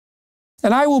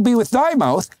And I will be with thy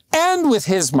mouth and with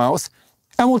his mouth,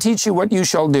 and will teach you what you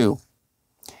shall do.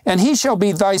 And he shall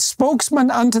be thy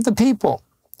spokesman unto the people.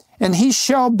 And he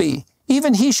shall be,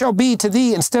 even he shall be to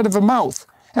thee instead of a mouth,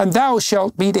 and thou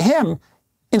shalt be to him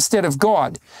instead of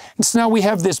God. And so now we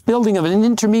have this building of an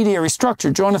intermediary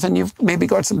structure. Jonathan, you've maybe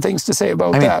got some things to say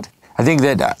about that. I think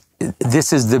that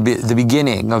this is the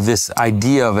beginning of this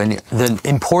idea of the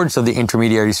importance of the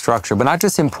intermediary structure, but not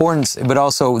just importance, but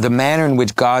also the manner in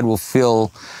which God will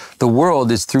fill the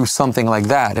world is through something like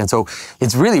that. And so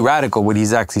it's really radical what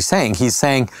he's actually saying.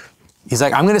 He's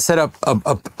like, I'm going to set up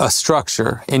a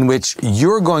structure in which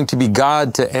you're going to be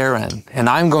God to Aaron, and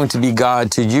I'm going to be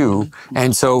God to you.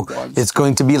 And so it's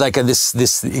going to be like this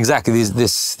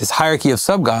hierarchy of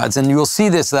sub-gods. And you'll see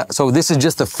this. So this is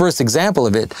just the first example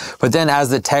of it. But then as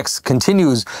the text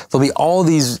continues, there'll be all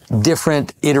these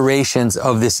different iterations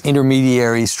of this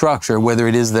intermediary structure, whether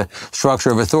it is the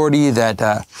structure of authority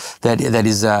that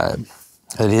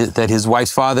his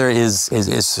wife's father is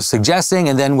suggesting,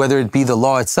 and then whether it be the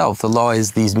law itself. The law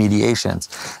is these mediations.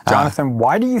 Jonathan,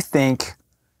 why do you think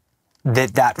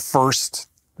that first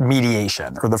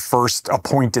mediation or the first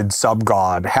appointed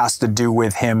sub-God has to do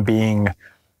with him being, right?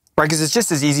 Because it's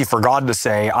just as easy for God to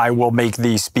say, I will make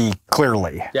thee speak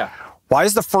clearly. Yeah. Why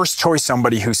is the first choice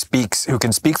somebody who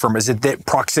can speak for him? Is it that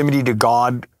proximity to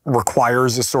God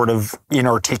requires a sort of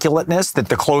inarticulateness, that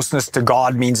the closeness to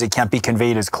God means it can't be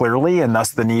conveyed as clearly, and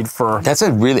thus the need for...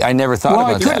 I never thought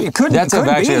about that. That's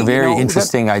actually a very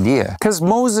interesting idea. Because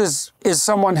Moses is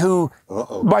someone who,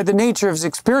 by the nature of his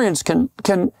experience, can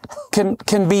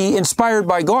be inspired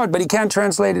by God, but he can't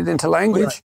translate it into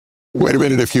language. Wait a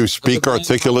minute, if you speak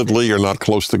articulately, you're not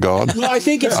close to God? Well, I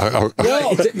think it's... I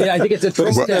think it's a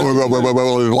twist.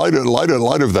 Well, in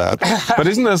light of that... But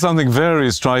isn't there something very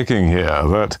striking here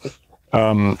that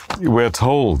we're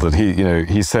told that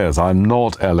he says, I'm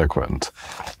not eloquent,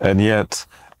 and yet,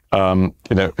 at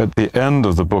the end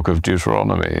of the book of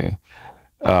Deuteronomy,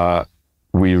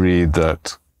 we read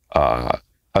that,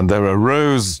 and there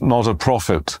arose not a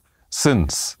prophet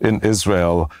since in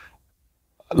Israel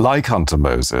like unto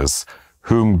Moses,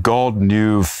 whom God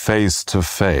knew face to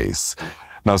face.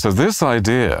 Now, so this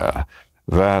idea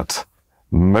that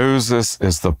Moses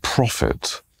is the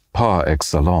prophet par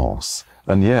excellence,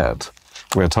 and yet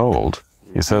we're told,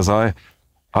 he says,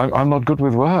 I'm not good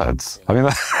with words. I mean,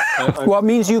 well, it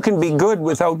means you can be good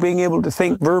without being able to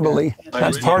think verbally.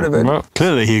 That's part of it. Well,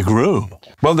 clearly he grew.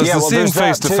 Well, there's the scene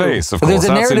face to face, of course. There's a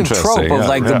That's narrative trope of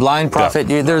like the blind prophet.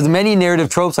 Yeah. There's many narrative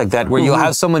tropes like that where you'll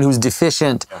have someone who's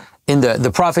deficient in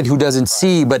the prophet who doesn't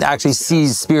see but actually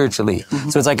sees spiritually.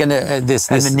 So it's like this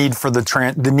and the need for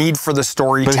the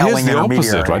storytelling. But here's the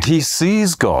opposite, right? He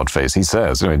sees God face. He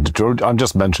says, I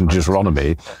just mentioned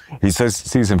Deuteronomy. He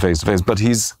sees him face to face, but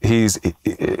he's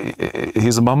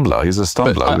a mumbler. He's a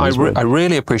stumbler. I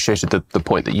really appreciated the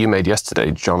point that you made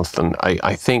yesterday, Jonathan.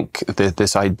 I think that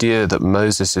this idea that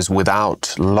Moses is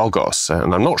without logos,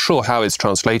 and I'm not sure how it's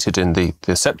translated in the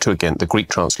Septuagint, the Greek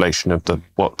translation of the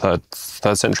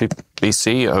third century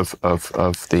BC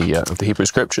of the Hebrew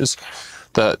Scriptures,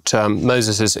 that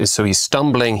Moses is so he's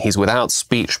stumbling, he's without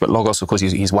speech, but logos, of course,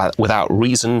 he's without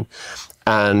reason,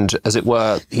 and as it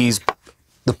were, he's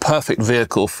the perfect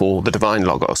vehicle for the divine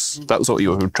logos. That was what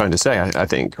you were trying to say, I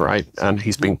think, right? And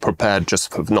he's being prepared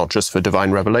not just for divine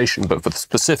revelation, but for the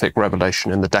specific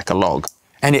revelation in the Decalogue.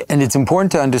 And it's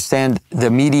important to understand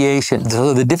the mediation.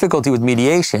 So the difficulty with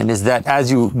mediation is that as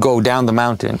you go down the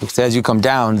mountain, because as you come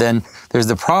down, then there's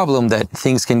the problem that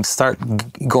things can start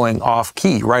going off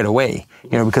key right away,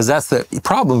 because that's the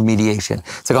problem of mediation.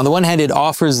 It's like on the one hand, it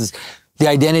offers the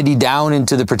identity down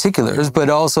into the particulars, but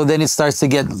also then it starts to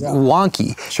get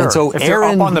wonky. Sure. And so if Aaron, you're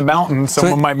up on the mountain,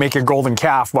 someone might make a golden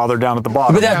calf while they're down at the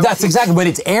bottom. But that's exactly. But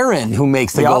it's Aaron who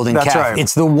makes the golden calf. Right.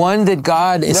 It's the one that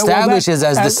God establishes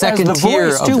as the second tier.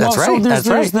 That's right. That's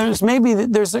right.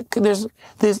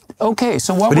 Okay.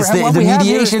 So what? But it's the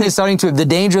mediation is starting to. The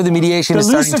danger of the mediation is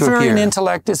starting to appear. The Luciferian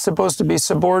intellect is supposed to be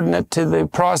subordinate to the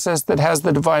process that has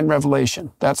the divine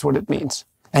revelation. That's what it means.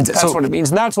 And that's what it means.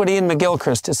 And that's what Ian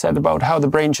McGilchrist has said about how the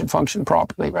brain should function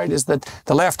properly, right? Is that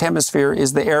the left hemisphere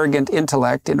is the arrogant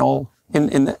intellect in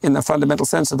the fundamental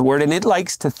sense of the word. And it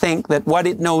likes to think that what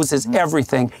it knows is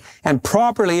everything. And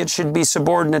properly it should be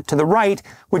subordinate to the right,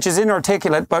 which is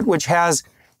inarticulate, but which has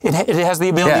it has the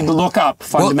ability to look up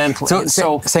fundamentally. Well,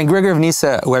 so St. Gregory of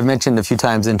Nyssa, who I've mentioned a few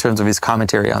times in terms of his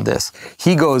commentary on this,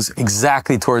 he goes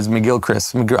exactly towards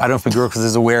McGilchrist. I don't know if McGilchrist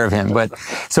is aware of him, but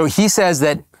so he says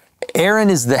that Aaron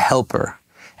is the helper,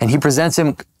 and he presents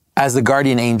him as the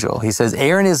guardian angel. He says,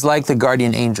 Aaron is like the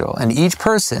guardian angel, and each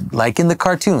person, like in the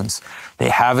cartoons, they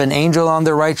have an angel on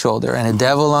their right shoulder and a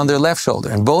devil on their left shoulder.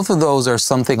 And both of those are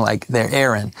something like their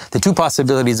Aaron, the two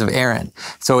possibilities of Aaron.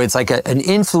 So it's like an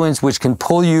influence which can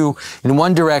pull you in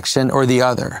one direction or the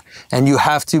other. And you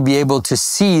have to be able to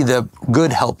see the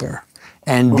good helper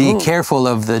and be careful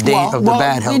of the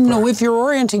bad helper. You know, if you're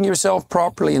orienting yourself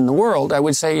properly in the world, I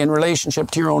would say in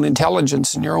relationship to your own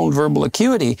intelligence and your own verbal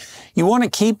acuity, you want to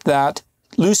keep that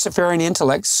Luciferian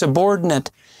intellect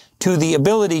subordinate to the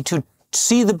ability to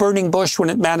see the burning bush when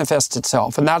it manifests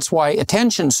itself. And that's why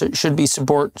attention should be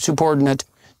subordinate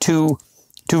to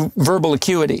verbal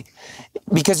acuity.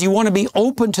 Because you want to be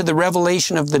open to the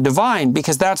revelation of the divine,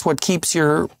 because that's what keeps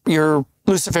your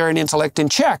Luciferian intellect in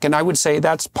check. And I would say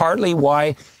that's partly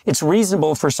why it's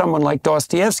reasonable for someone like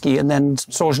Dostoevsky and then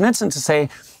Solzhenitsyn to say,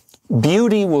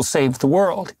 beauty will save the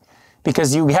world.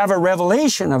 Because you have a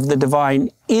revelation of the divine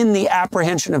in the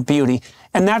apprehension of beauty.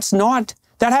 And that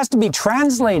has to be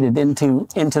translated into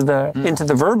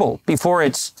the verbal before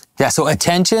it's... Yeah, so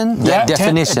attention,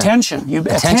 definition.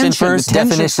 Attention first,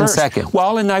 definition second.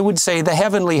 Well, and I would say the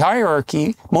heavenly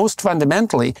hierarchy, most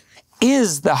fundamentally,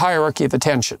 is the hierarchy of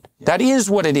attention. That is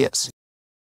what it is.